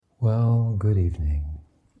Well, good evening.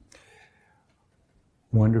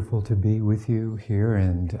 Wonderful to be with you here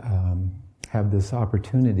and have this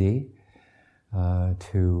opportunity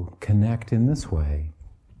to connect in this way.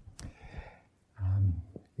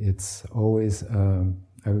 It's always a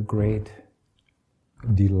great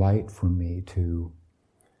delight for me to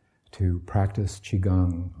practice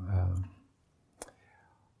Qigong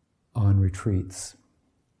on retreats.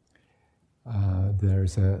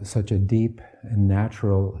 There's such a deep and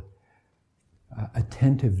natural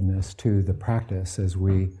attentiveness to the practice as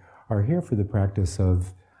we are here for the practice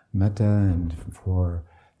of Metta and for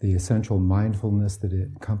the essential mindfulness that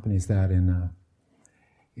it accompanies that in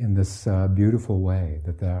this beautiful way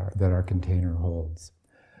that our container holds.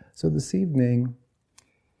 So this evening,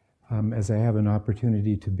 as I have an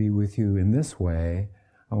opportunity to be with you in this way,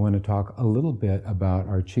 I want to talk a little bit about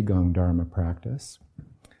our Qigong Dharma practice,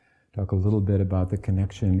 talk a little bit about the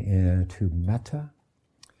connection to Metta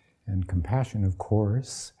and compassion, of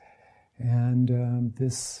course, and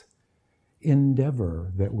this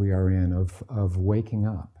endeavor that we are in of waking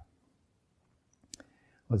up.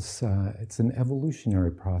 It's an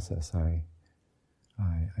evolutionary process, I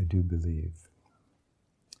do believe.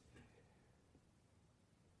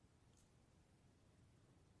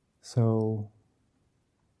 So,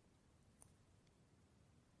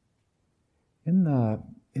 in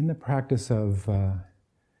the practice of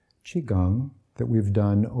Qigong that we've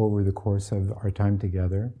done over the course of our time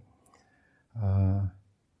together,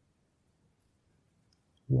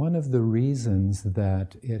 one of the reasons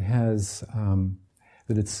that it's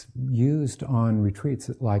used on retreats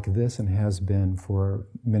like this and has been for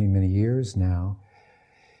many, many years now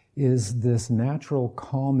is this natural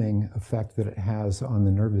calming effect that it has on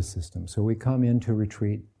the nervous system. So we come into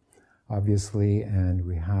retreat, obviously, and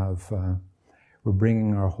we're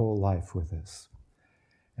bringing our whole life with us.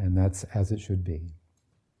 And that's as it should be.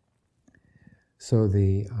 So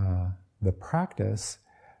the practice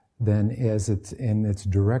then, as it's in its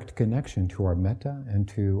direct connection to our metta and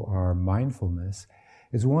to our mindfulness,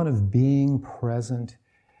 is one of being present,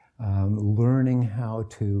 learning how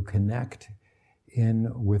to connect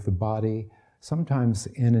in with the body, sometimes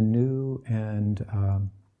in a new and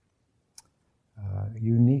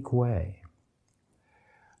unique way.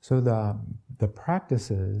 So the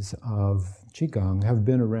practices of Qigong have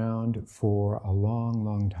been around for a long,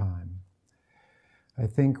 long time. I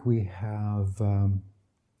think we have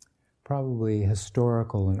probably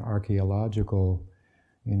historical and archaeological,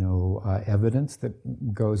 evidence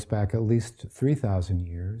that goes back at least 3,000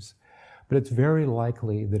 years, but it's very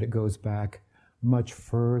likely that it goes back much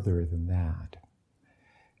further than that.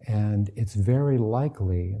 And it's very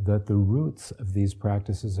likely that the roots of these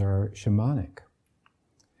practices are shamanic,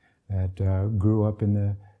 that grew up in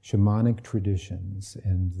the shamanic traditions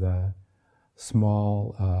and the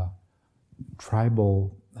small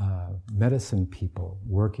tribal medicine people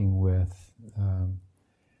working with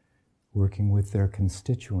their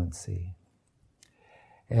constituency.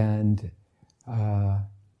 And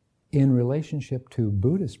in relationship to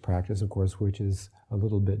Buddhist practice, of course, which is a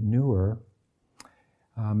little bit newer,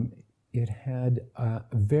 it had a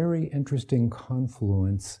very interesting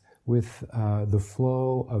confluence with the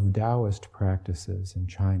flow of Taoist practices in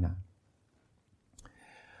China.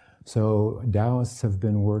 So Taoists have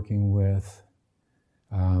been working with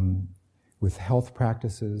health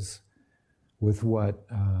practices, with what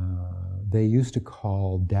they used to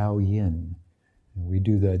call Dao Yin.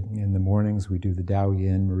 In the mornings we do the Dao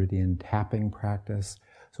Yin meridian tapping practice.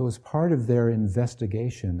 So as part of their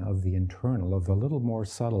investigation of the internal, of a little more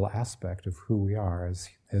subtle aspect of who we are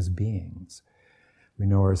as beings. We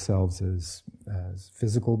know ourselves as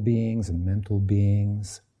physical beings and mental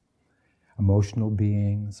beings, emotional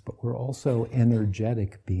beings, but we're also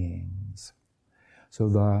energetic beings. So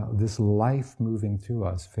this life moving through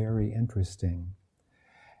us, very interesting.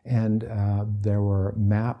 And there were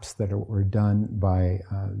maps that were done by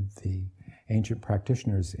the ancient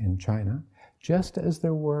practitioners in China, just as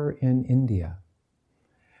there were in India.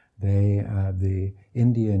 The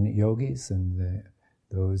Indian yogis and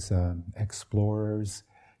those explorers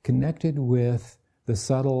connected with the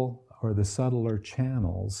subtle or the subtler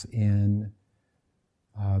channels in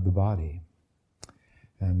the body.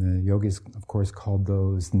 And the yogis, of course, called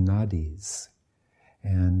those nadis.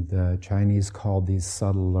 And the Chinese called these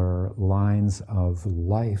subtler lines of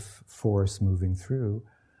life force moving through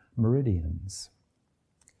meridians.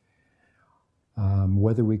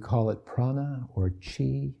 Whether we call it prana or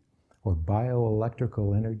chi or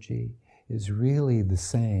bioelectrical energy is really the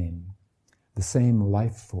same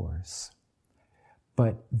life force.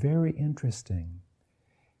 But very interesting,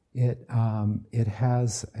 it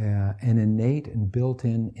has an innate and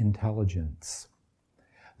built-in intelligence.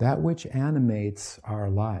 That which animates our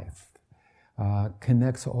life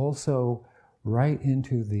connects also right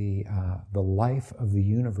into the life of the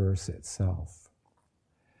universe itself.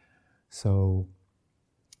 So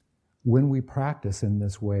when we practice in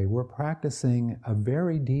this way, we're practicing a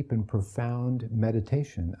very deep and profound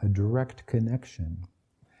meditation, a direct connection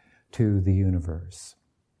to the universe.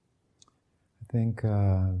 I think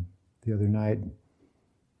the other night,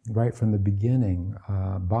 right from the beginning,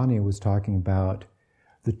 Bonnie was talking about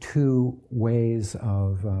the two ways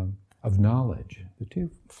of knowledge, the two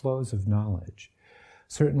flows of knowledge.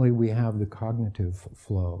 Certainly we have the cognitive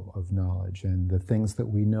flow of knowledge and the things that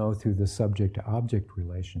we know through the subject-to-object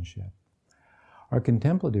relationship. Our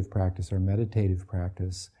contemplative practice, our meditative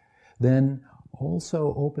practice, then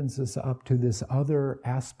also opens us up to this other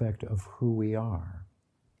aspect of who we are.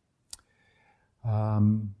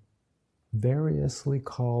 Variously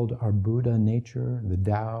called our Buddha nature, the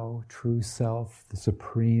Tao, true self, the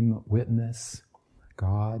supreme witness,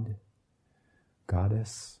 God,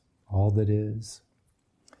 Goddess, all that is.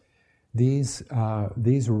 These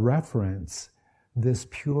reference this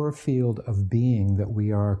pure field of being that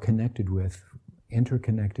we are connected with,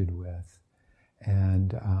 interconnected with,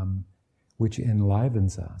 and which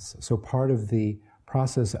enlivens us. So part of the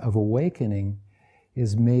process of awakening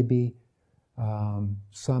is maybe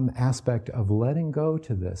some aspect of letting go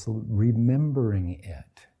to this, remembering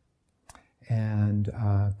it, and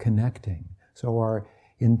connecting. So our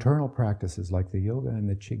internal practices like the yoga and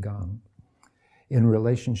the Qigong, in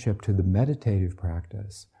relationship to the meditative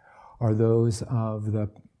practice, are those of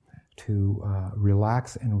to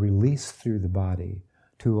relax and release through the body,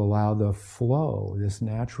 to allow the flow, this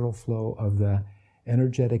natural flow of the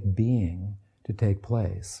energetic being to take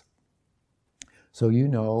place. So you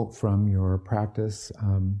know from your practice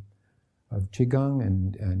of Qigong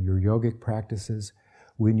and your yogic practices,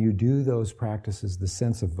 when you do those practices, the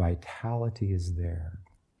sense of vitality is there.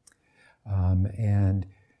 And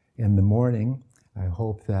in the morning, I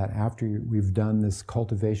hope that after we've done this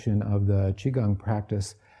cultivation of the Qigong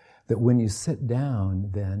practice, that when you sit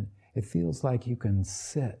down, then it feels like you can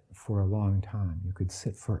sit for a long time. You could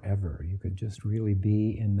sit forever. You could just really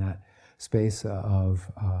be in that space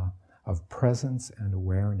of presence and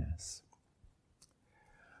awareness.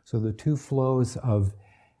 So the two flows of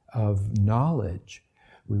knowledge,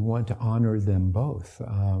 we want to honor them both.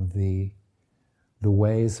 The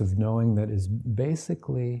ways of knowing that is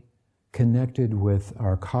basically connected with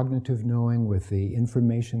our cognitive knowing, with the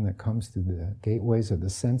information that comes through the gateways of the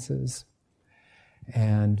senses,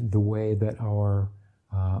 and the way that our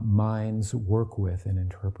minds work with and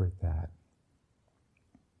interpret that.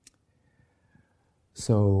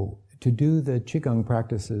 So to do the Qigong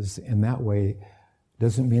practices in that way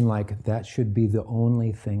doesn't mean like that should be the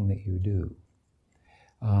only thing that you do.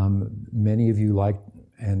 Many of you like,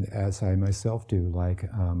 and as I myself do, like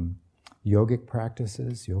yoga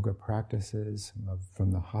practices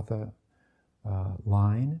from the Hatha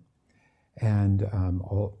line. And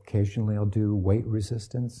occasionally I'll do weight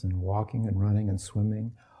resistance and walking and running and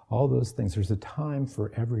swimming, all those things. There's a time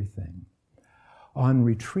for everything. On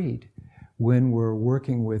retreat, when we're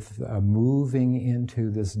working with moving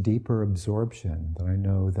into this deeper absorption that I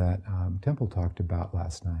know that Temple talked about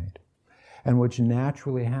last night, and which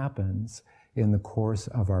naturally happens in the course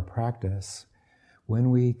of our practice, when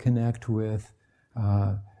we connect with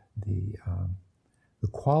the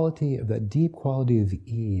quality of that deep quality of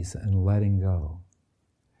ease and letting go.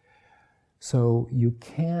 So you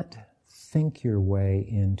can't think your way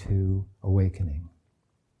into awakening.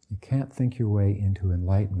 You can't think your way into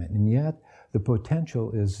enlightenment, and yet the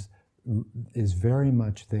potential is very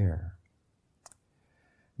much there.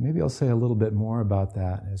 Maybe I'll say a little bit more about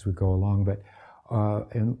that as we go along, but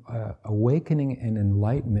awakening and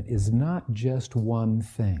enlightenment is not just one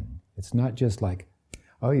thing. It's not just like,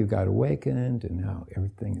 oh, you got awakened and now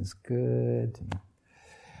everything is good,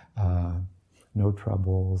 and, no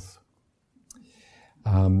troubles.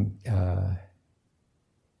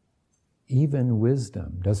 Even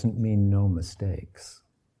wisdom doesn't mean no mistakes.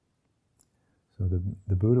 So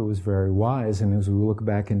the Buddha was very wise, and as we look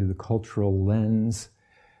back into the cultural lens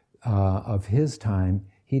of his time,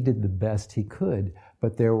 he did the best he could,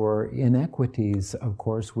 but there were inequities, of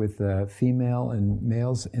course, with female and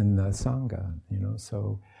males in the Sangha,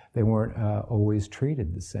 so they weren't always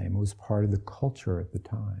treated the same. It was part of the culture at the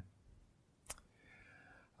time.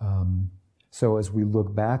 So as we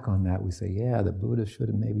look back on that, we say, yeah, the Buddha should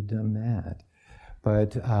have maybe done that.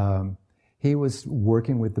 But he was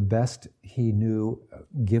working with the best he knew,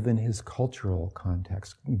 given his cultural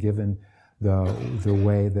context, given the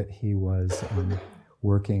way that he was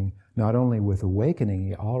working not only with awakening,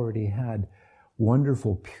 he already had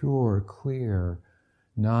wonderful, pure, clear,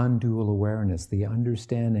 non-dual awareness, the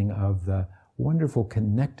understanding of the wonderful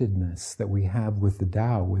connectedness that we have with the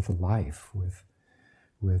Tao, with life,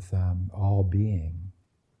 with all being.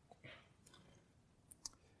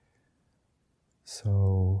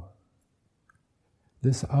 So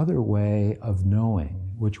this other way of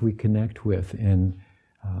knowing, which we connect with in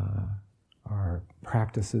our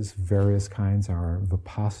practices, various kinds, our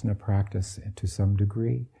Vipassana practice to some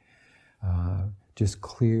degree, just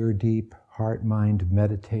clear, deep heart-mind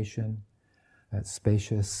meditation, that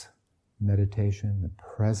spacious meditation, the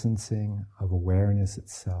presencing of awareness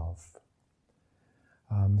itself.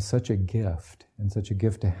 Such a gift, and such a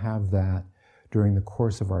gift to have that during the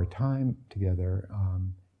course of our time together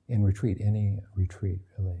in retreat, any retreat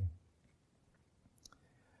really.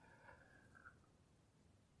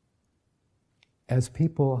 As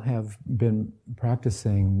people have been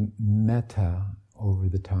practicing metta over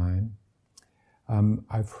the time,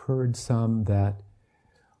 I've heard some that,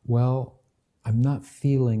 well, I'm not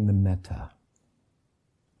feeling the metta.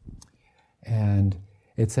 And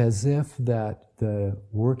it's as if that the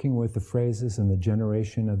working with the phrases and the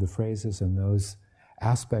generation of the phrases and those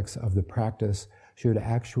aspects of the practice should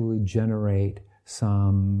actually generate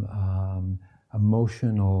some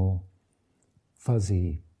emotional,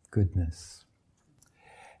 fuzzy goodness.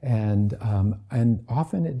 And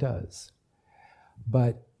often it does.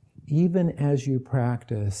 But even as you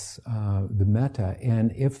practice the metta,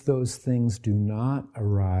 and if those things do not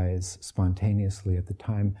arise spontaneously at the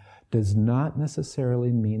time, does not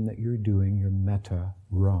necessarily mean that you're doing your metta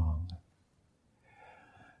wrong.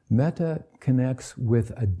 Metta connects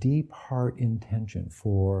with a deep heart intention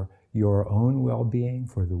for your own well-being,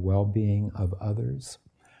 for the well-being of others.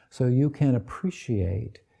 So you can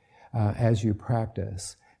appreciate as you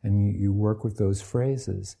practice and you work with those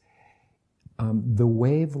phrases, the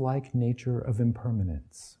wave-like nature of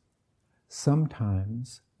impermanence.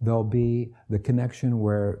 Sometimes there'll be the connection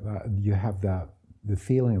where you have the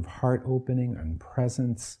feeling of heart opening and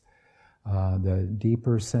presence, the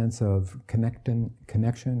deeper sense of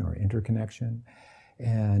connection or interconnection,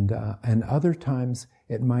 and other times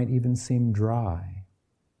it might even seem dry.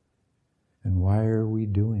 And why are we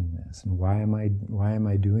doing this? And why am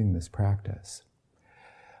I doing this practice?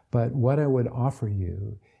 But what I would offer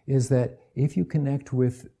you is that if you connect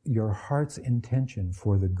with your heart's intention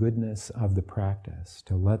for the goodness of the practice,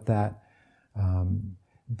 to let that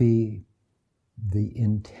be the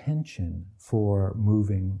intention for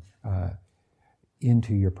moving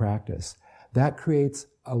into your practice, that creates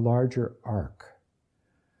a larger arc.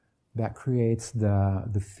 That creates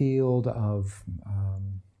the field of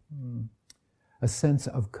a sense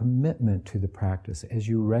of commitment to the practice as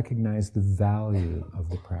you recognize the value of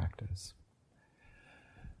the practice.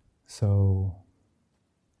 So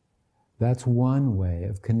that's one way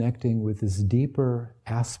of connecting with this deeper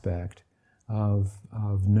aspect of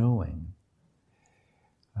knowing.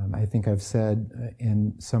 I think I've said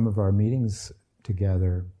in some of our meetings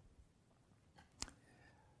together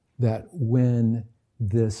that when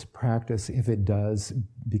this practice, if it does,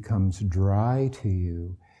 becomes dry to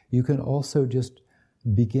you, you can also just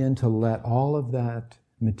begin to let all of that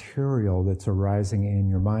material that's arising in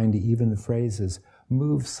your mind, even the phrases,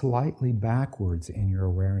 move slightly backwards in your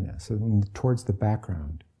awareness, so towards the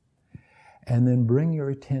background. And then bring your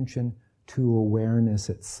attention to awareness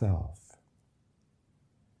itself.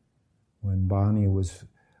 When Bonnie was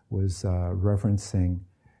referencing,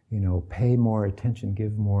 pay more attention,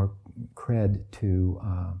 give more cred to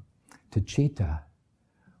citta,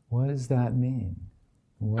 what does that mean?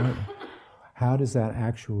 How does that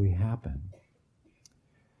actually happen?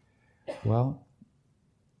 Well,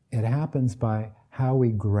 it happens by how we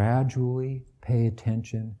gradually pay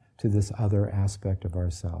attention to this other aspect of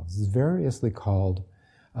ourselves. It's variously called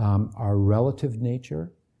our relative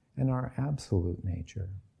nature and our absolute nature.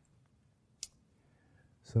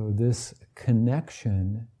 So this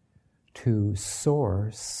connection to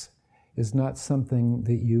source is not something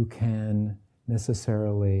that you can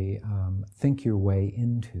necessarily think your way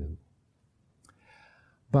into.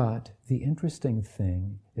 But the interesting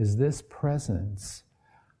thing is this presence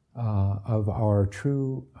of our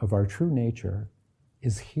true nature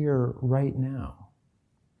is here right now,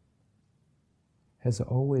 has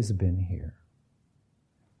always been here,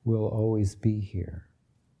 will always be here.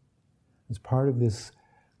 It's part of this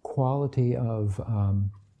quality of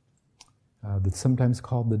that's sometimes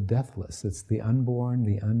called the deathless. It's the unborn,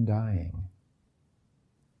 the undying.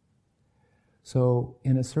 So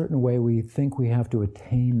in a certain way, we think we have to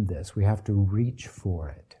attain this, we have to reach for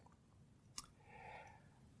it.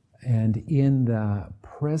 And in the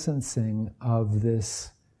presencing of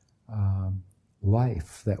this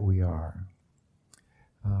life that we are,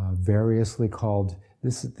 variously called,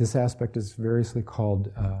 this aspect is variously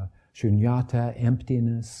called shunyata,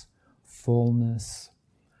 emptiness, fullness,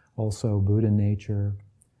 also Buddha nature,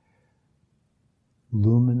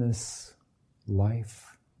 luminous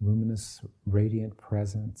life, luminous radiant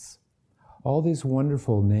presence. All these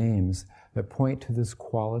wonderful names that point to this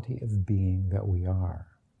quality of being that we are.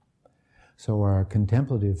 So our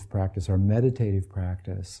contemplative practice, our meditative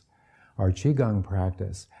practice, our Qigong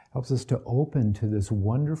practice helps us to open to this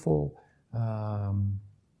wonderful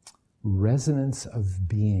resonance of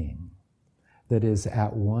being that is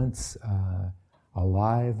at once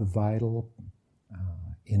alive, vital,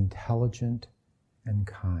 intelligent, and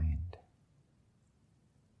kind.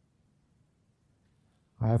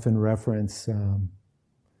 I often reference, when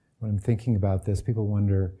I'm thinking about this, people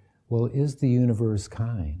wonder, well, is the universe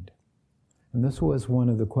kind? And this was one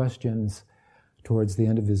of the questions towards the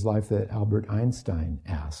end of his life that Albert Einstein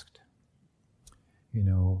asked. You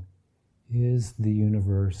know, is the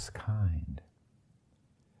universe kind?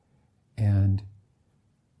 And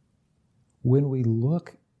when we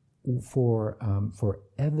look for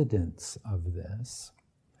evidence of this,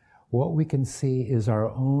 what we can see is our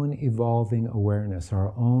own evolving awareness,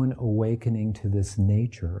 our own awakening to this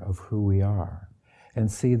nature of who we are, and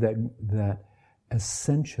see that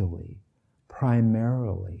essentially,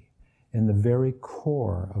 primarily, in the very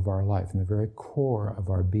core of our life, in the very core of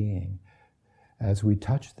our being, as we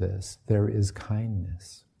touch this, there is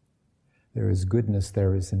kindness, there is goodness,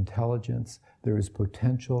 there is intelligence, there is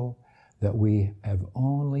potential that we have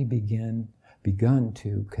only begun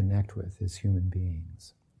to connect with as human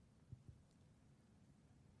beings.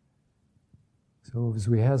 So as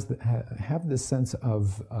we have this sense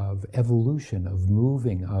of evolution, of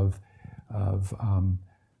moving, of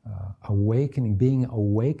awakening, being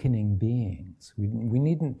awakening beings. We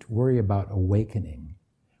needn't worry about awakening.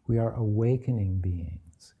 We are awakening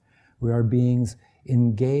beings. We are beings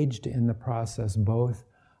engaged in the process both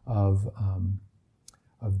of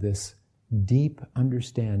this deep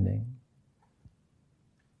understanding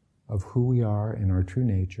of who we are in our true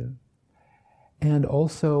nature, and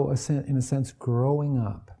also, in a sense, growing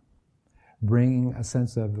up, bringing a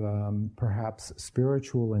sense of perhaps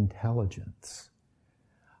spiritual intelligence,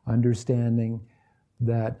 understanding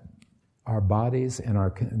that our bodies and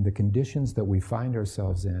the conditions that we find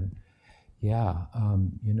ourselves in,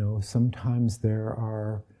 sometimes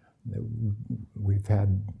we've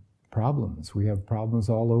had problems. We have problems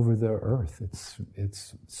all over the earth.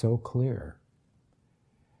 It's so clear.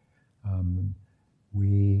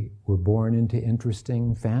 We were born into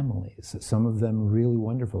interesting families, some of them really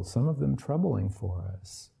wonderful, some of them troubling for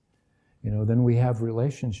us. Then we have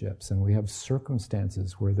relationships and we have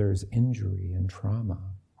circumstances where there's injury and trauma.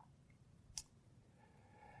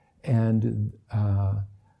 And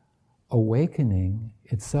awakening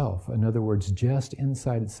itself, in other words, just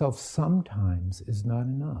inside itself, sometimes is not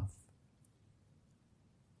enough.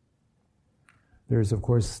 There's, of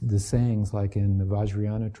course, the sayings like in the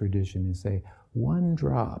Vajrayana tradition, you say, one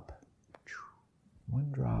drop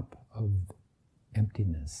of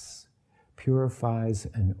emptiness purifies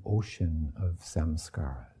an ocean of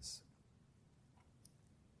samskaras.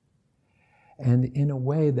 And in a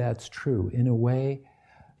way, that's true. In a way,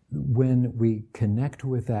 when we connect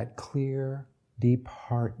with that clear, deep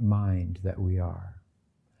heart mind that we are,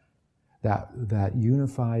 that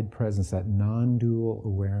unified presence, that non-dual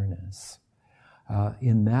awareness,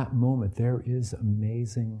 in that moment, there is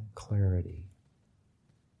amazing clarity.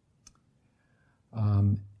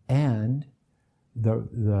 And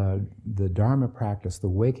the Dharma practice, the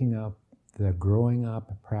waking up, the growing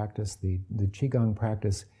up practice, the Qigong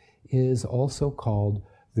practice is also called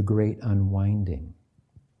the great unwinding.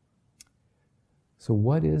 So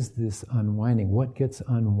what is this unwinding? What gets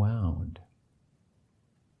unwound?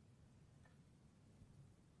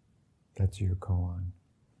 That's your koan.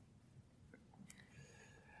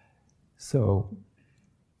 So,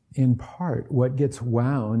 in part, what gets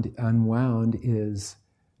unwound is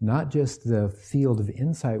not just the field of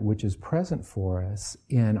insight which is present for us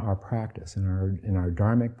in our practice, in our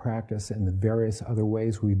dharmic practice, and the various other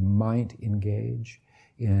ways we might engage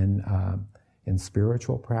in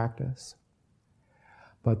spiritual practice,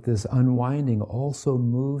 but this unwinding also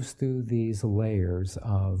moves through these layers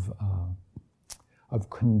of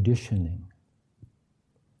conditioning.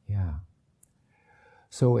 Yeah.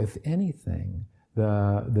 So if anything,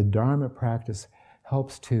 the Dharma practice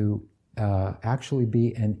helps to actually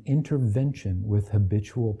be an intervention with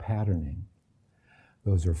habitual patterning.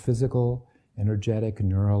 Those are physical, energetic,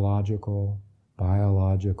 neurological,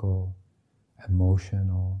 biological,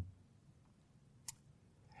 emotional.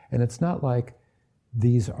 And it's not like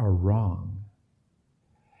these are wrong.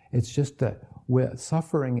 It's just that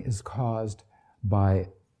suffering is caused by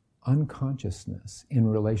unconsciousness in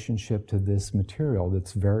relationship to this material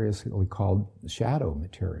that's variously called shadow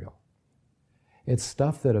material. It's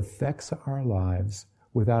stuff that affects our lives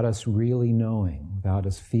without us really knowing, without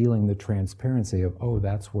us feeling the transparency of, oh,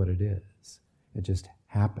 that's what it is. It just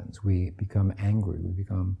happens. We become angry, we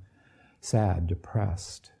become sad,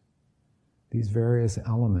 depressed. These various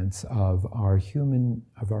elements of our human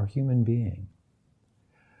being.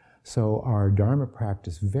 So our Dharma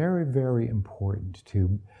practice, very, very important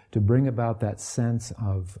to bring about that sense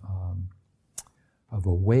of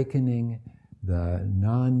awakening, the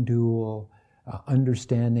non-dual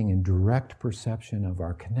understanding and direct perception of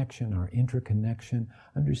our connection, our interconnection,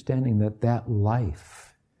 understanding that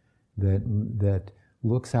life that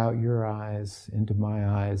looks out your eyes into my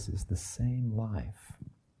eyes is the same life.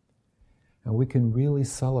 And we can really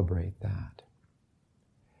celebrate that.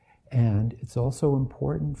 And it's also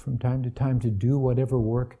important from time to time to do whatever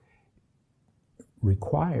work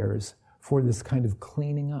requires for this kind of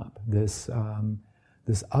cleaning up, this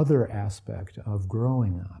other aspect of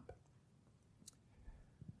growing up.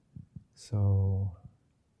 So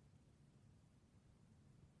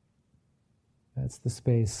that's the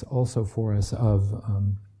space also for us of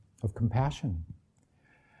compassion,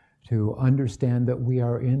 to understand that we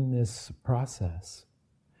are in this process.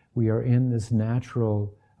 We are in this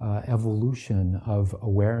natural evolution of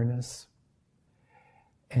awareness.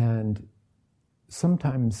 And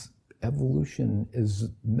sometimes evolution is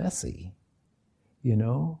messy, you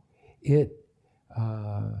know?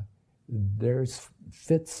 There's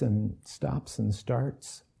fits and stops and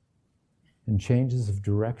starts and changes of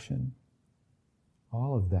direction,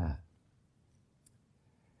 all of that.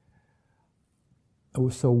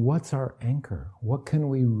 So what's our anchor? What can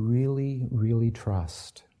we really, really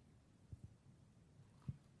trust?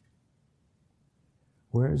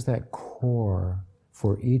 Where is that core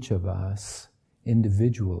for each of us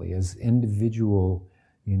individually, as individual,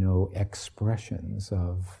 expressions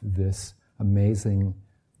of this amazing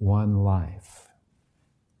one life?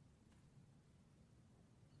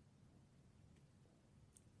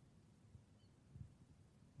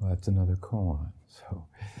 Well, that's another koan. So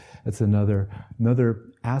it's another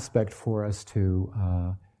aspect for us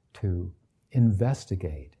to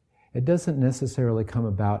investigate. It doesn't necessarily come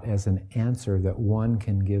about as an answer that one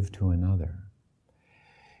can give to another.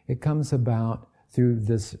 It comes about through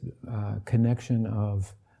this connection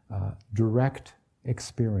of direct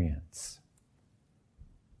experience.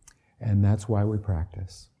 And that's why we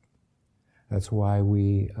practice. That's why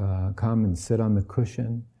we come and sit on the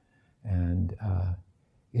cushion and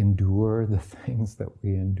endure the things that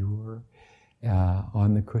we endure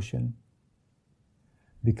on the cushion.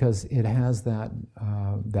 Because it has that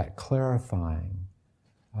clarifying,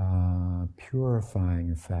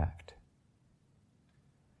 purifying effect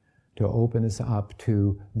to open us up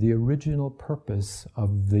to the original purpose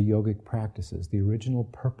of the yogic practices, the original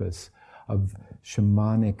purpose of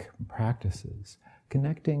shamanic practices,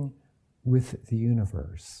 connecting with the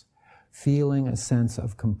universe, feeling a sense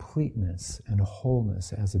of completeness and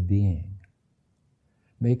wholeness as a being,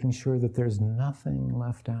 making sure that there's nothing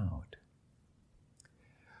left out.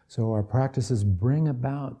 So our practices bring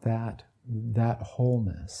about that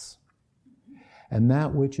wholeness. And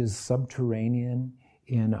that which is subterranean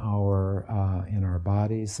in our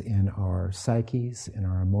bodies, in our psyches, in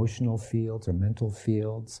our emotional fields, our mental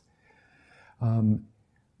fields,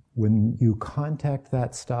 when you contact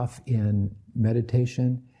that stuff in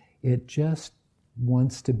meditation, it just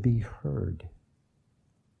wants to be heard.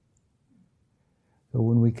 So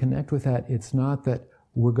when we connect with that, it's not that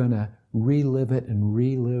we're going to relive it and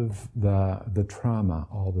relive the trauma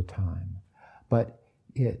all the time. But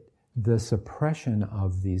the suppression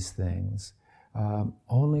of these things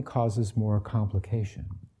only causes more complication.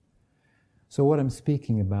 So what I'm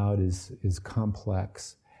speaking about is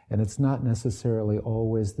complex, and it's not necessarily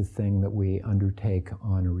always the thing that we undertake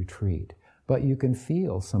on a retreat. But you can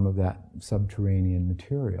feel some of that subterranean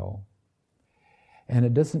material. And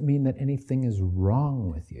it doesn't mean that anything is wrong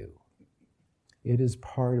with you. It is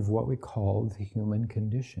part of what we call the human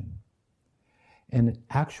condition. And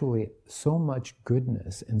actually, so much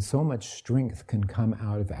goodness and so much strength can come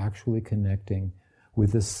out of actually connecting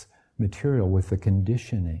with this material, with the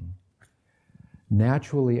conditioning.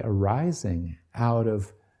 Naturally arising out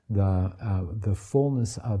of the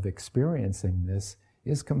fullness of experiencing this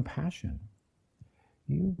is compassion.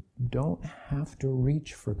 You don't have to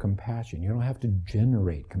reach for compassion. You don't have to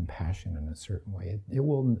generate compassion in a certain way. It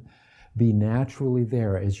will be naturally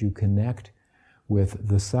there as you connect with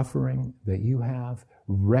the suffering that you have.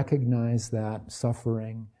 Recognize that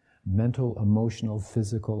suffering, mental, emotional,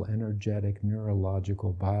 physical, energetic,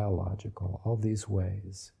 neurological, biological, all these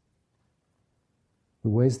ways. The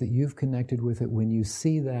ways that you've connected with it, when you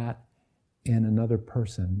see that in another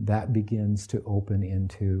person, that begins to open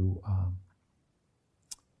into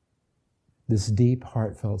this deep,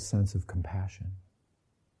 heartfelt sense of compassion.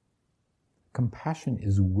 Compassion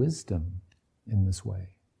is wisdom in this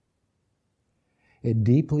way. It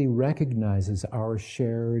deeply recognizes our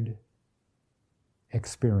shared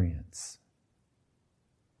experience.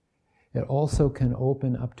 It also can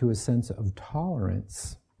open up to a sense of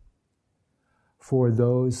tolerance for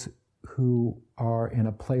those who are in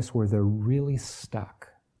a place where they're really stuck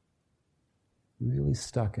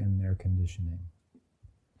in their conditioning.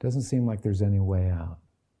 Doesn't seem like there's any way out.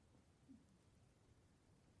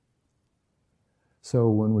 So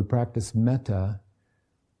when we practice metta,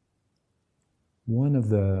 one of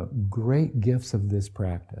the great gifts of this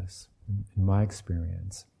practice, in my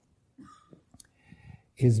experience,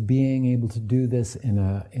 is being able to do this in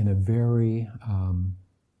a very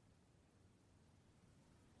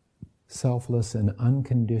selfless and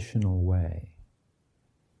unconditional way.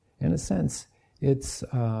 In a sense, it's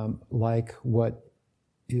like what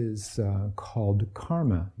is called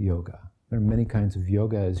karma yoga. There are many kinds of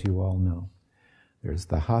yoga, as you all know. There's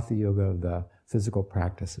the hatha yoga of the physical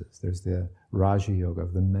practices. There's the raja yoga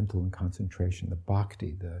of the mental and concentration, the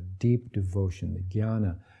bhakti, the deep devotion, the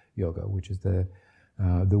jnana yoga, which is the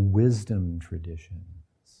wisdom traditions.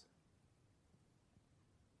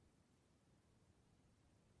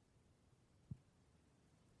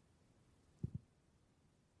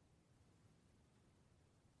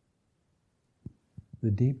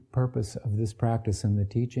 The deep purpose of this practice and the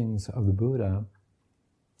teachings of the Buddha,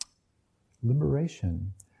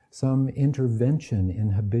 liberation, some intervention in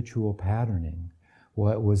habitual patterning,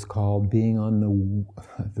 what was called being on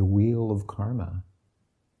the wheel of karma.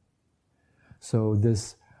 So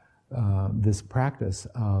this practice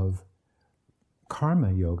of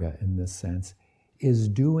karma yoga, in this sense, is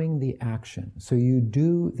doing the action. So you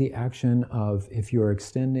do the action of, if you're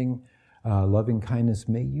extending loving kindness,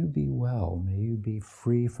 may you be well, may you be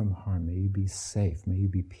free from harm, may you be safe, may you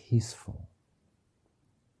be peaceful.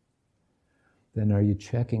 Then are you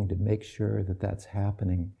checking to make sure that that's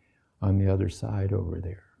happening on the other side over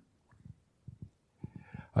there?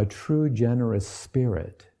 A true generous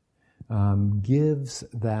spirit gives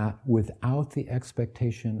that without the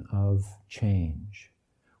expectation of change,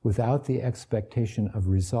 without the expectation of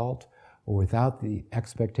result, or without the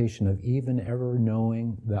expectation of even ever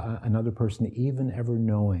knowing, another person even ever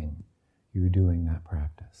knowing you're doing that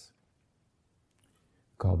practice.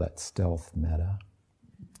 We call that stealth metta.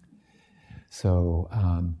 So,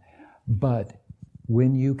 but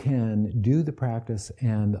when you can do the practice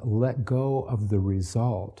and let go of the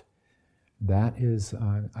result, that is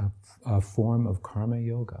a form of karma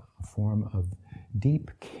yoga, a form of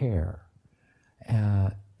deep care,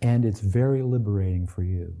 and it's very liberating for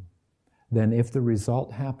you. Then if the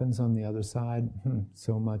result happens on the other side,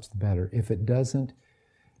 so much the better. If it doesn't,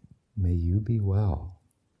 may you be well.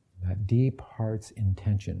 That deep heart's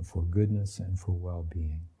intention for goodness and for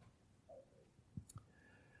well-being.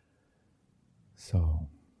 So,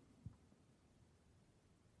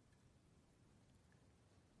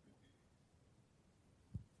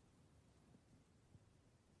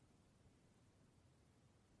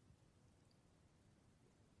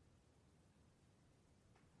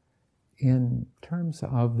 in terms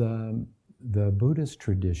of the Buddhist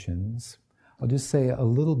traditions, I'll just say a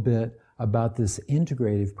little bit about this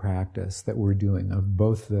integrative practice that we're doing of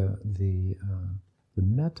both the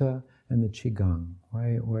metta and the Qigong.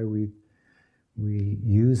 Why we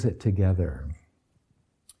use it together.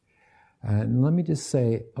 And let me just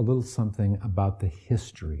say a little something about the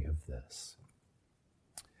history of this.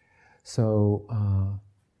 So,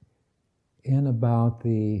 in about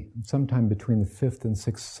sometime between the 5th and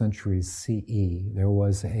 6th centuries CE, there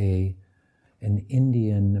was an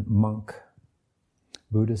Indian monk,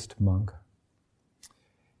 Buddhist monk.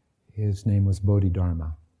 His name was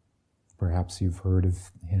Bodhidharma. Perhaps you've heard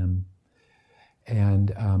of him.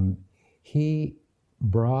 And he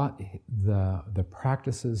brought the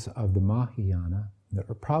practices of the Mahayana, that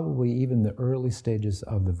are probably even the early stages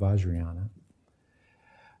of the Vajrayana,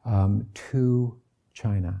 to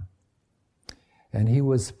China. And he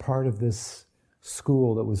was part of this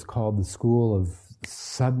school that was called the School of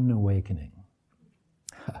Sudden Awakening.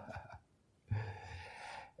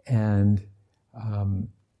 And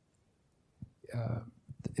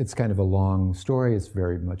it's kind of a long story. It's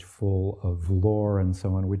very much full of lore and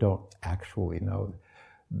so on. We don't actually know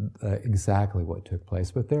exactly what took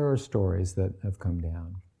place, but there are stories that have come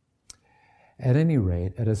down. At any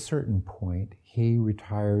rate, at a certain point, he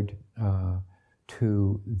retired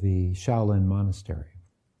to the Shaolin Monastery.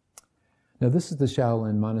 Now, this is the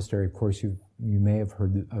Shaolin Monastery. Of course, you may have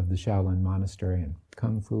heard of the Shaolin Monastery in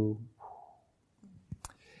Kung Fu.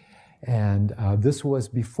 And this was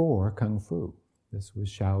before Kung Fu. This was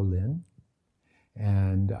Shaolin,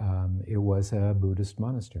 and it was a Buddhist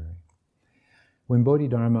monastery. When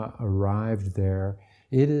Bodhidharma arrived there,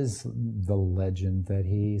 it is the legend that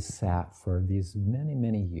he sat for these many,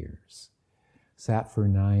 many years, sat for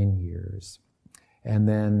 9 years, and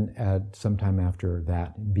then at some time after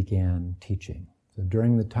that began teaching. So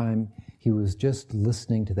during the time, he was just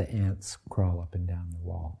listening to the ants crawl up and down the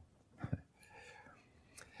wall.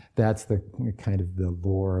 That's the kind of the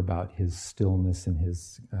lore about his stillness and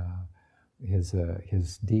his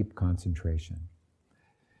deep concentration.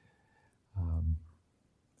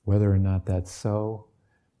 Whether or not that's so,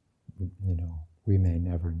 we may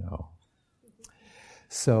never know.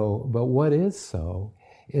 So, but what is so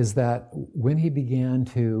is that when he began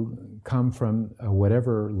to come from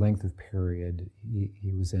whatever length of period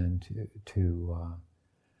he was in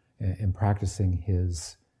in practicing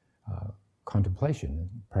his contemplation,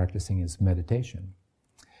 practicing his meditation,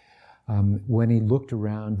 when he looked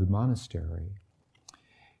around the monastery,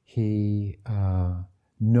 he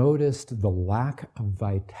noticed the lack of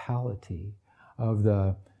vitality of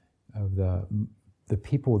the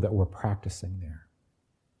people that were practicing there.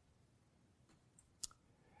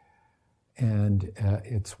 And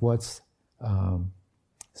it's what's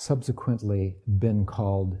subsequently been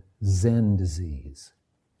called Zen disease.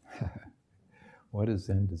 What is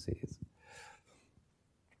Zen disease?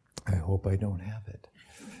 I hope I don't have it.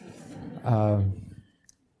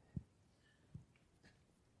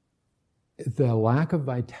 The lack of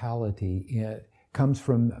vitality comes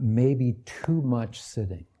from maybe too much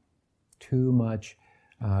sitting, too much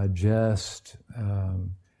just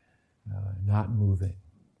not moving,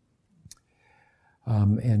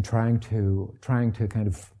 and trying to kind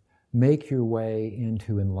of make your way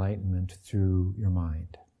into enlightenment through your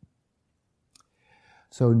mind.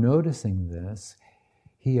 So noticing this,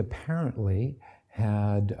 he apparently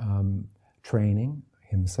had training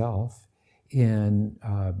himself in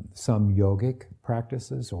some yogic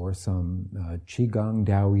practices or some Qigong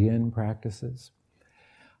Daoyin practices,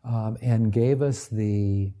 and gave us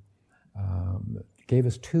 2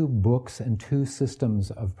 books and 2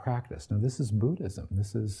 systems of practice. Now, this is Buddhism.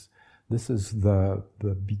 This is the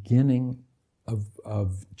beginning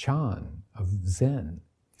of Chan, of Zen,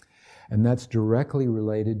 and that's directly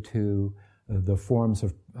related to the forms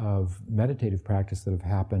of meditative practice that have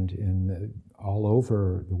happened all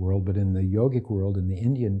over the world, but in the yogic world, in the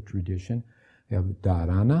Indian tradition, we have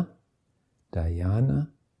dharana,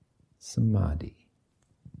 dhyana, samadhi.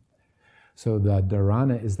 So the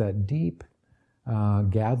dharana is that deep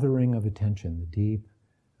gathering of attention, the deep,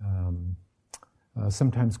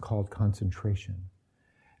 sometimes called concentration.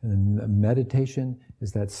 And the meditation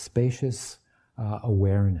is that spacious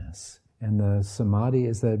awareness. And the samadhi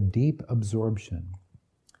is that deep absorption.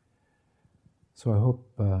 So I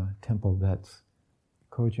hope, Temple, that's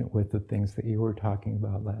cogent with the things that you were talking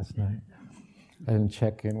about last night. I didn't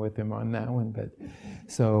check in with him on that one, but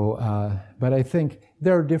I think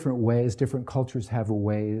there are different ways, different cultures have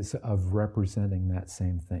ways of representing that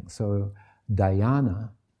same thing. So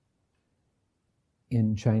dhyana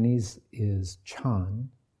in Chinese is Chan,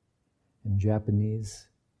 in Japanese,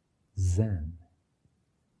 Zen.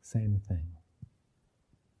 Same thing.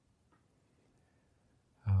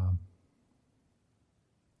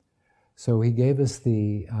 So he gave us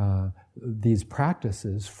these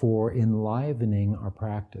practices for enlivening our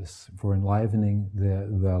practice, for enlivening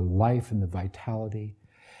the life and the vitality.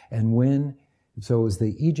 And so it was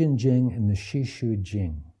the I Ching Jing and the Shi Shu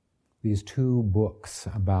Jing, these 2 books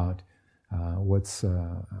about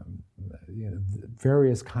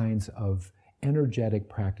various kinds of energetic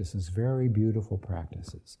practices, very beautiful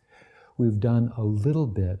practices. We've done a little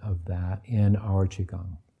bit of that in our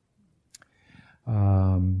Qigong.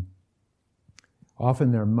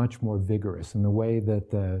 Often they're much more vigorous in the way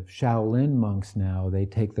that the Shaolin monks now, they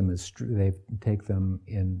take them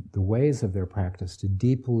in the ways of their practice to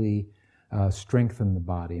deeply strengthen the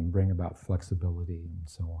body and bring about flexibility and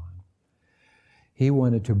so on. He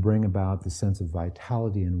wanted to bring about the sense of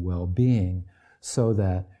vitality and well-being so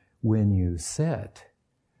that when you sit,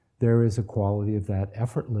 there is a quality of that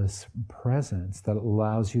effortless presence that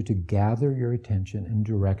allows you to gather your attention and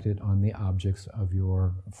direct it on the objects of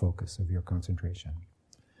your focus, of your concentration.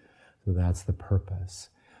 So that's the purpose.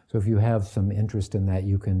 So if you have some interest in that,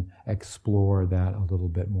 you can explore that a little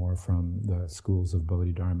bit more from the schools of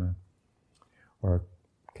Bodhidharma, or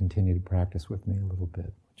continue to practice with me a little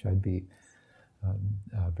bit, which I'd be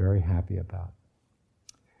very happy about.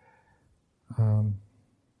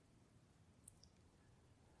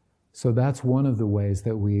 So that's one of the ways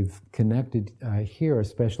that we've connected here,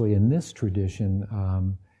 especially in this tradition,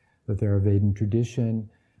 the Theravadan tradition,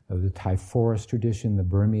 the Thai forest tradition, the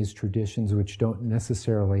Burmese traditions, which don't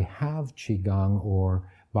necessarily have Qigong or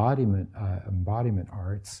embodiment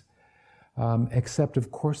arts, except,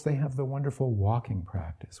 of course, they have the wonderful walking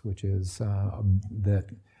practice, which is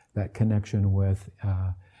that connection with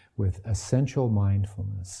essential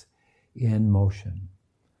mindfulness in motion.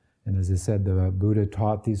 And as I said, the Buddha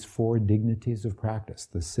taught these 4 dignities of practice: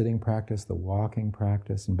 the sitting practice, the walking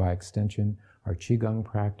practice, and by extension, our Qigong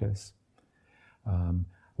practice.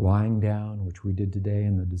 Lying down, which we did today,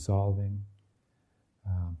 in the dissolving.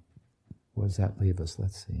 What does that leave us?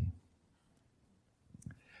 Let's see.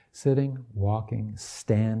 Sitting, walking,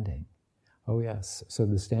 standing. Oh yes, so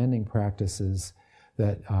the standing practices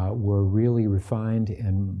that were really refined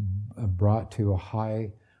and brought to a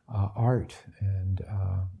high art and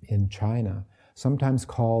in China, sometimes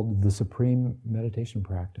called the supreme meditation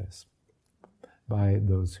practice by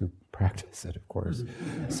those who practice it, of course.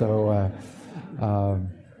 So,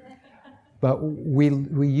 but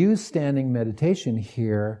we use standing meditation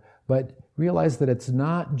here, but realize that it's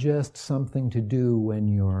not just something to do when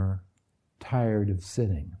you're tired of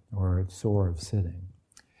sitting or sore of sitting.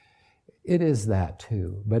 It is that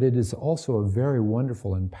too, but it is also a very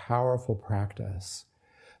wonderful and powerful practice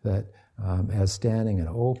that as standing and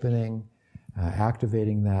opening,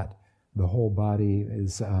 activating that, the whole body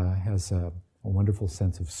has a wonderful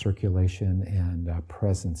sense of circulation and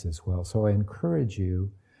presence as well. So I encourage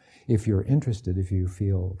you, if you're interested, if you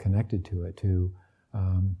feel connected to it, to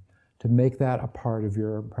make that a part of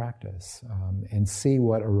your practice and see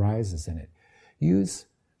what arises in it. Use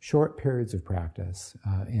short periods of practice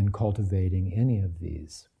in cultivating any of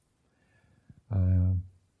these.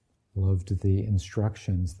 Loved the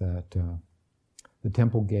instructions that the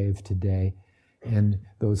temple gave today, and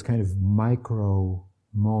those kind of micro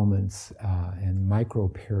moments and micro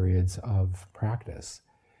periods of practice.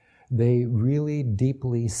 They really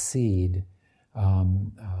deeply seed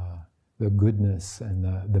the goodness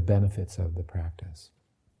and the benefits of the practice.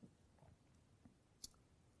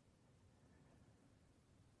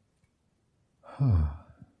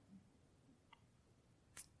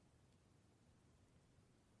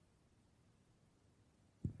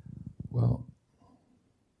 Well,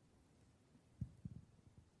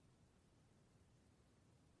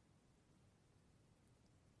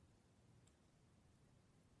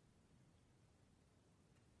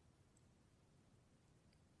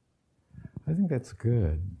 I think that's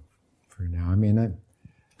good for now. I mean,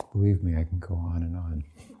 believe me, I can go on and on.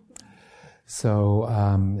 So,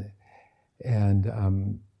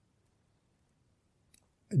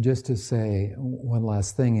 just to say one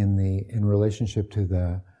last thing in relationship to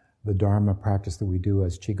the Dharma practice that we do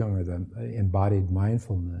as Qigong, or the embodied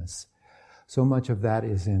mindfulness, so much of that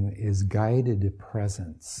is guided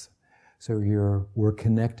presence. So we're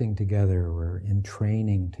connecting together, we're in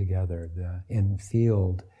training together, in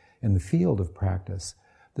the field of practice,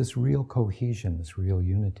 this real cohesion, this real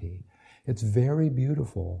unity. It's very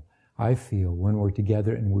beautiful, I feel, when we're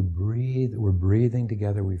together and we're breathing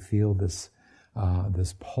together, we feel this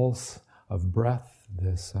pulse of breath,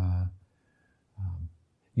 this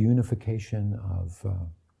unification of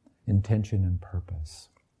intention and purpose.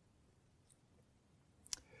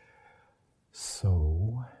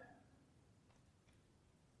 So,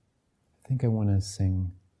 I think I want to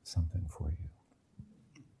sing something for you.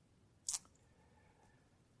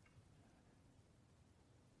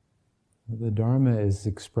 The Dharma is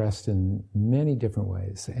expressed in many different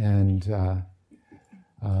ways, and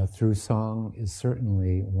through song is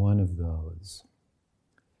certainly one of those.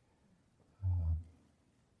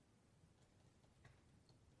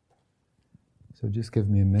 So just give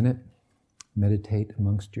me a minute, meditate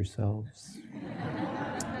amongst yourselves.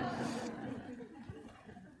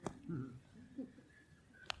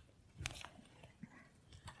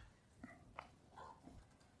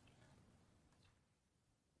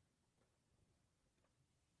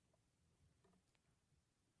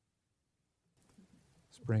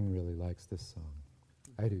 Spring really likes this song.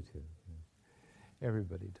 I do too.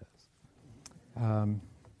 Everybody does.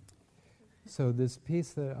 So this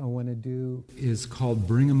piece that I want to do is called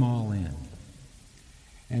Bring 'Em All In.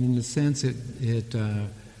 And in a sense it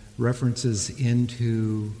references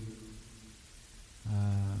into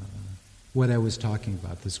what I was talking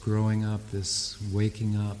about, this growing up, this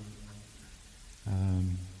waking up,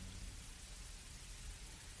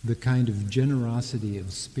 the kind of generosity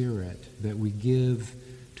of spirit that we give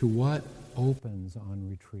to what opens on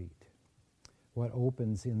retreat, what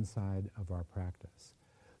opens inside of our practice.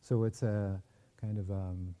 So it's a kind of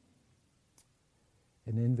an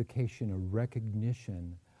invocation, a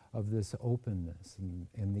recognition of this openness,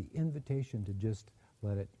 and the invitation to just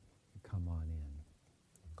let it come on in,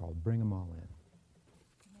 called bring them all in.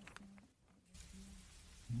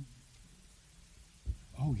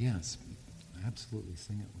 Oh, yes. Absolutely,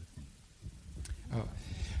 sing it with me. Oh,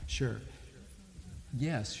 sure.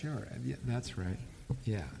 Yes, sure. Yeah, that's right.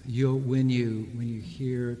 Yeah, when you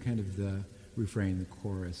hear kind of the refrain, the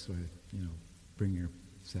chorus, bring your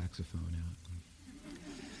saxophone out, and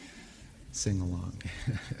sing along.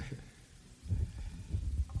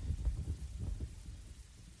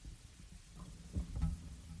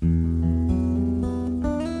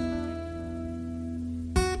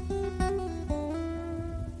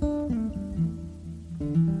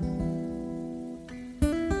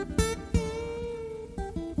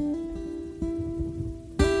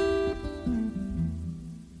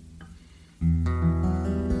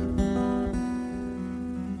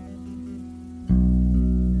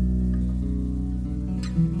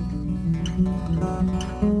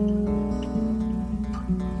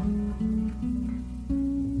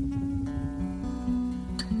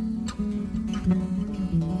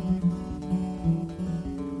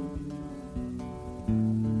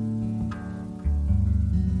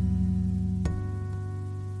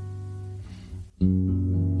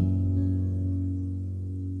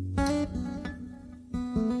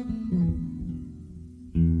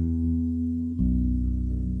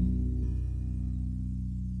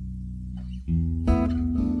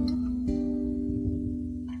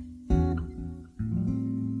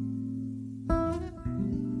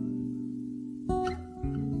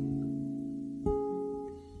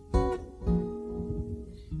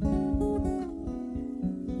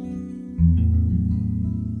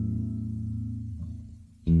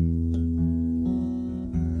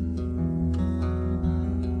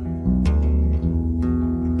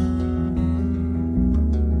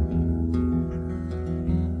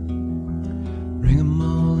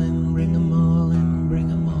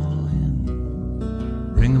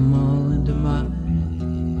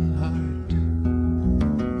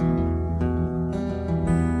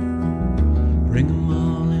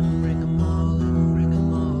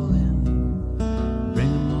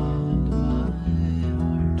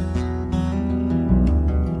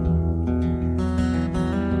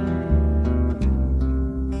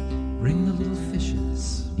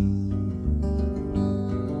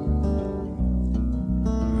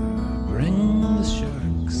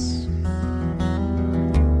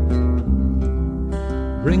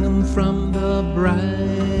 Bring them from the brightness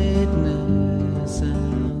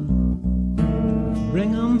and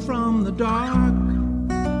bring them from the dark.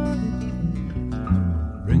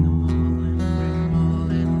 Bring them all in, bring them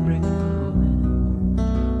all in, bring them all in.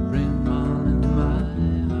 Bring them all into my heart.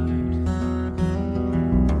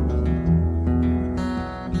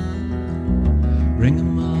 Bring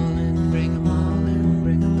them all in, bring them all in,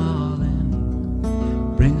 bring them all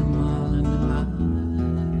in. Bring them all into my heart.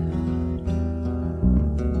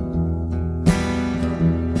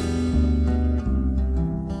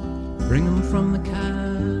 Bring them from the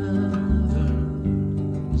caverns,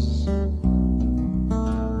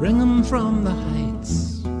 bring them from the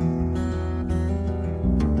heights,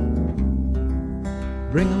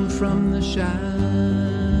 bring them from the shadows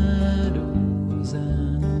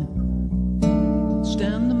and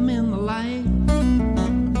stand them in the light.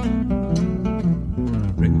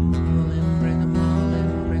 Bring them all in, bring them all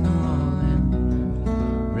in, bring them all in,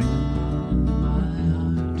 bring them all into my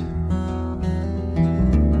heart.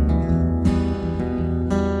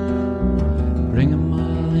 Bring them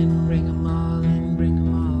all in, bring them all in, bring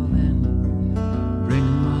them all in. Bring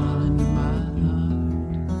them all into my heart.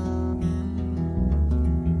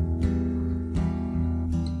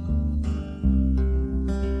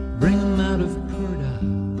 Bring them out of Purda.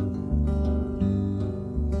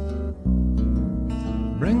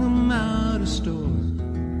 Bring them out of store.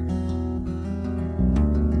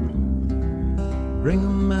 Bring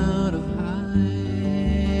them out of hiding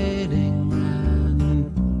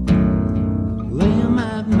and lay them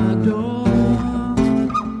at my door.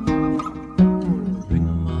 Bring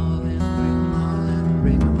them all in, bring them all in,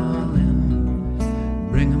 bring them all in.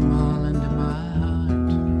 Bring them all into my heart.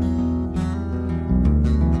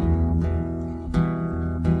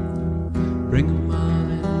 Bring them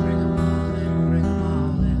all in, bring them all in, bring them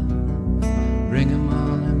all in. Bring them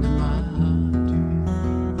all into my heart.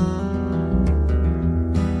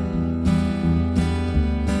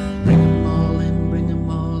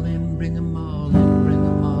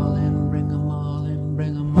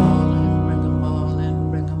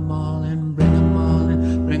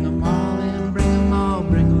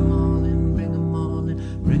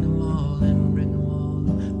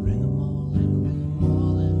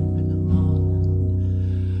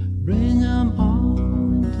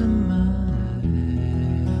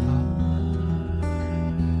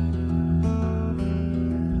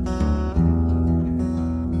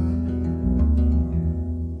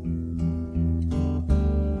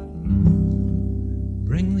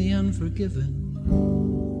 Bring the unforgiven.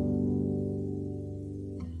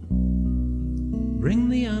 Bring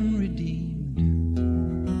the unredeemed.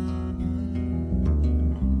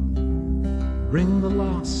 Bring the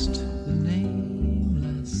lost, the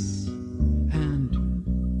nameless, and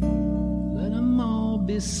let them all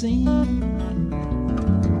be seen.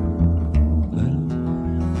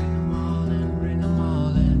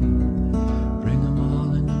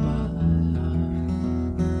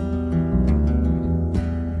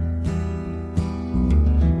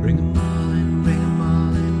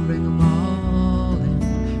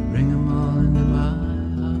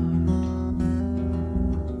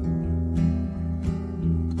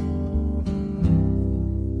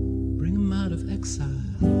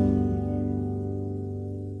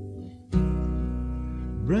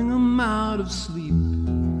 Bring them out of sleep.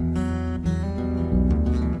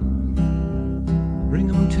 Bring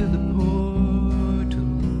them to the portal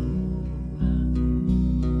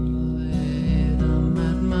and lay them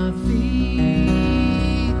at my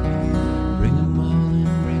feet. Bring them all in,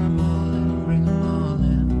 bring them all in, bring them all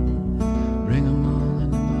in. Bring them all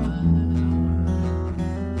into my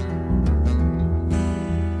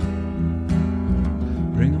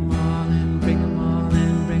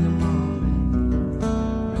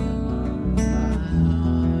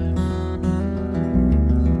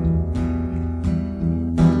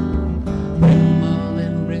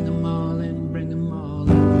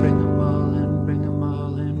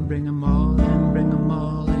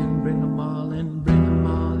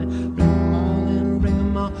heart. Bring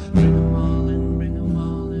them all in, bring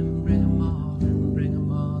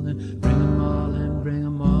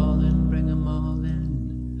them all in, bring them all in.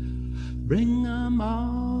 Bring them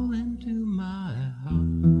all into my heart.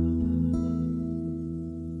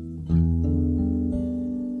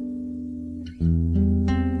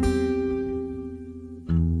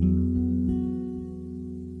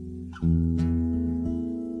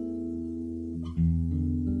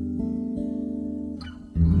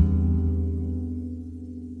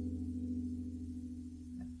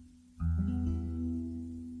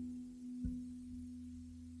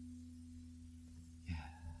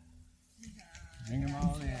 Bring them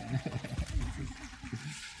all in.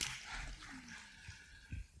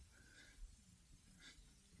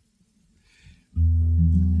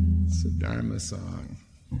 It's a Dharma song.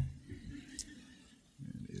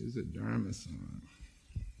 It is a Dharma song.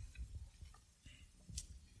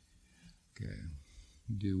 Okay,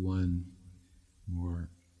 do one more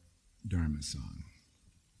Dharma song.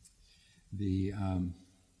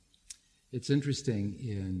 It's interesting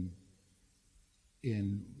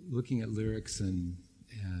in looking at lyrics and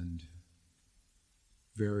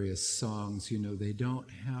various songs, they don't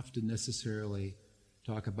have to necessarily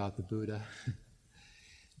talk about the Buddha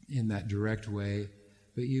in that direct way,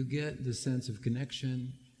 but you get the sense of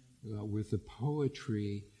connection with the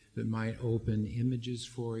poetry that might open images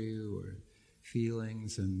for you or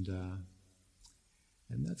feelings, and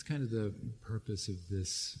that's kind of the purpose of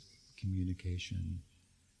this communication.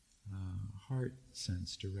 Heart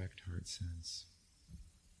sense, direct heart sense.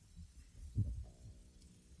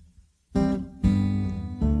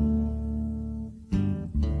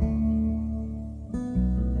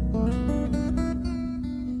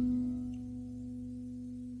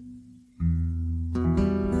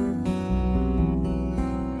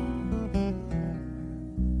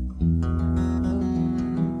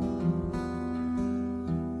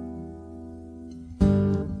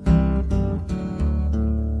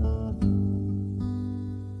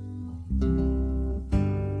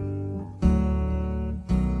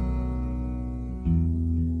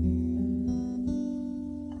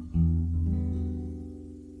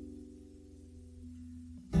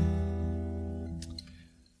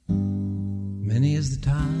 Many is the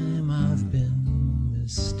time I've been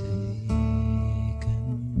mistaken,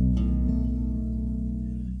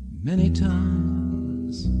 many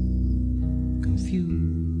times confused.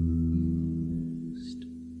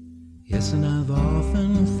 Yes, and I've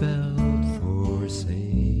often felt forsaken,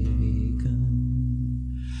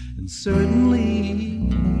 and certainly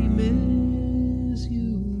misused.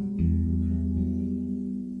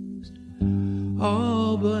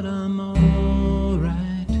 Oh, but I'm all right.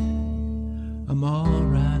 I'm all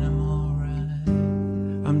right, I'm all right.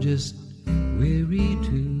 I'm just weary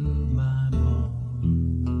to my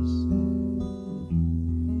bones.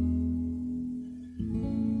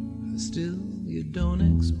 Still, you don't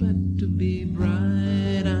expect to be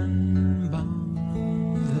bright and bon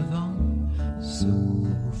vivant so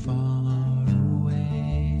far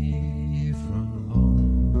away from home.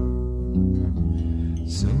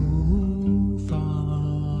 So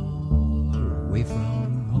far away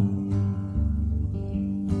from home.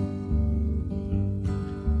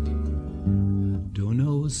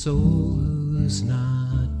 soul who's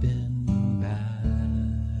not been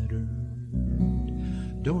battered.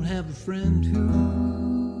 Don't have a friend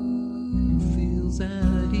who feels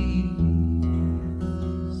at ease.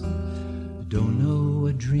 Don't know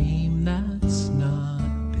a dream that's not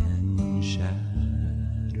been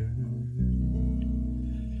shattered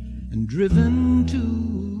and driven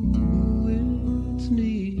to its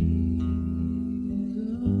knees.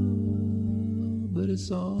 But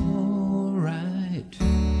it's all right,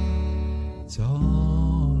 it's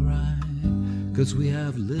all right, 'cause we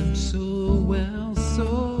have lived so well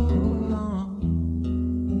so long.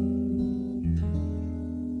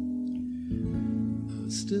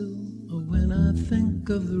 Still, when I think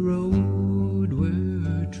of the road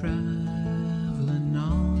we're traveling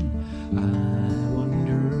on, I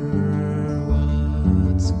wonder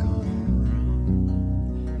what's gone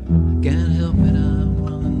wrong. Can't help it, I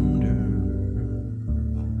wonder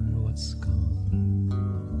what's gone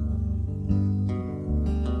wrong.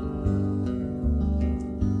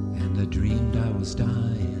 And I dreamed I was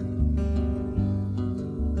dying.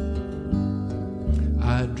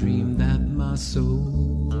 I dreamed that my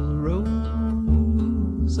soul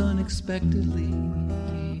rose unexpectedly,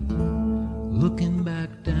 looking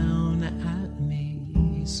back down at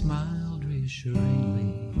me, smiled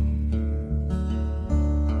reassuringly.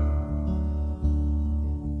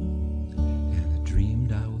 And I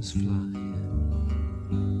dreamed I was flying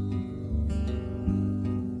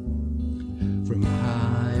from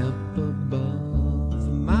high up above.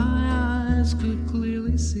 My eyes could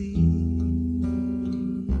clearly see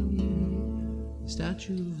the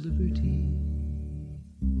Statue of Liberty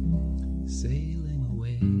sailing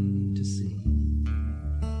away to sea.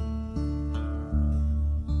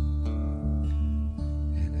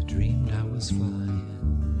 And I dreamed I was flying.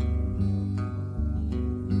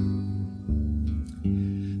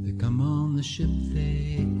 They come on the ship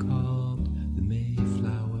they called the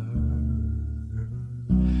Mayflower.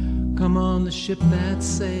 Come on the ship that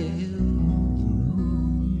sailed the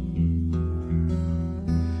moon.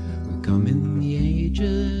 We come in the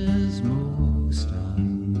ages most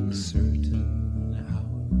uncertain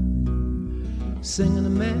hour, singing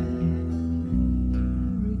American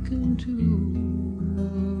tune.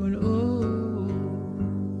 Oh,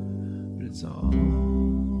 but it's all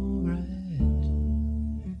right,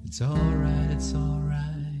 it's all right, it's all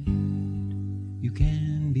right. You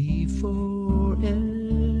can be forever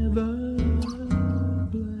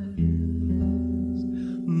blessed.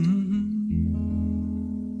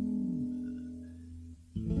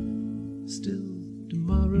 Still,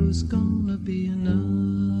 tomorrow's gonna be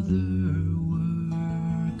another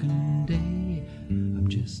working day. I'm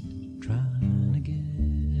just trying to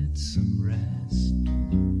get some rest.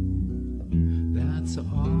 That's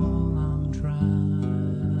all I'm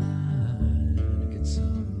trying to get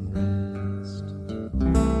some rest.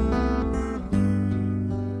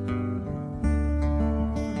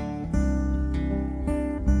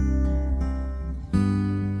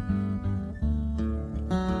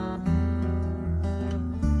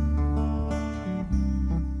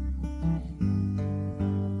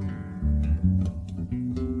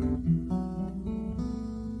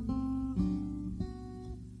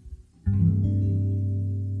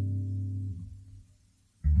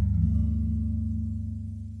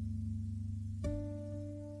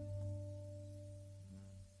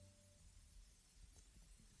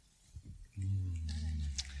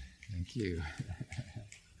 Thank you.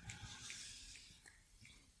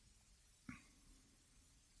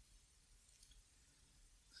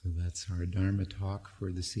 So that's our Dharma talk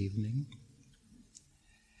for this evening.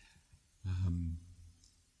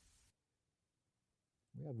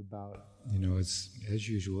 We have about, as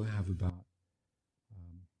usual, I have about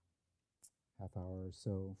half hour or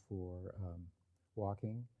so for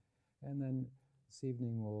walking, and then this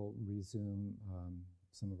evening we'll resume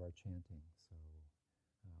some of our chanting.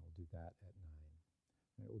 So we'll do that at 9.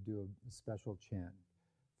 And we'll do a special chant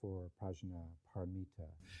for Prajna Paramita,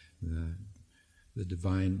 the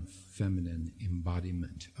divine feminine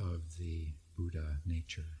embodiment of the Buddha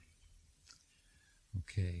nature.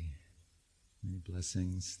 Okay. Many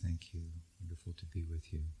blessings. Thank you. Wonderful to be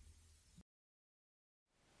with you.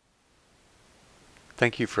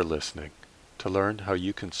 Thank you for listening. To learn how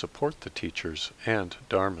you can support the teachers and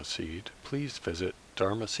Dharma Seed, please visit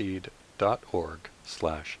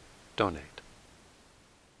dharmaseed.org/donate.